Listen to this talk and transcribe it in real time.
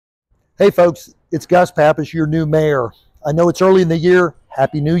Hey folks, it's Gus Pappas, your new mayor. I know it's early in the year.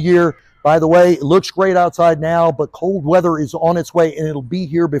 Happy New Year. By the way, it looks great outside now, but cold weather is on its way and it'll be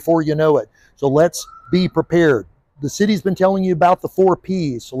here before you know it. So let's be prepared. The city's been telling you about the 4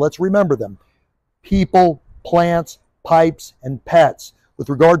 Ps, so let's remember them. People, plants, pipes, and pets. With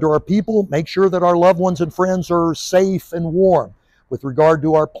regard to our people, make sure that our loved ones and friends are safe and warm. With regard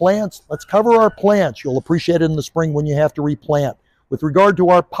to our plants, let's cover our plants. You'll appreciate it in the spring when you have to replant. With regard to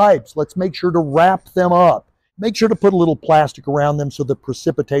our pipes, let's make sure to wrap them up. Make sure to put a little plastic around them so that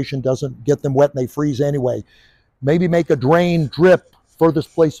precipitation doesn't get them wet and they freeze anyway. Maybe make a drain drip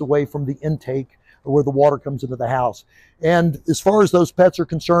furthest place away from the intake or where the water comes into the house. And as far as those pets are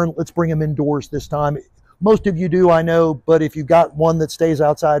concerned, let's bring them indoors this time. Most of you do, I know, but if you've got one that stays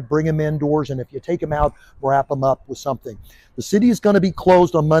outside, bring them indoors. And if you take them out, wrap them up with something. The city is going to be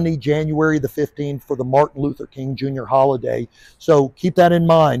closed on Monday, January the 15th for the Martin Luther King Jr. holiday. So keep that in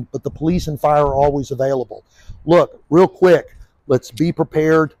mind, but the police and fire are always available. Look, real quick, let's be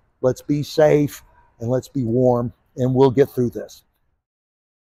prepared, let's be safe, and let's be warm, and we'll get through this.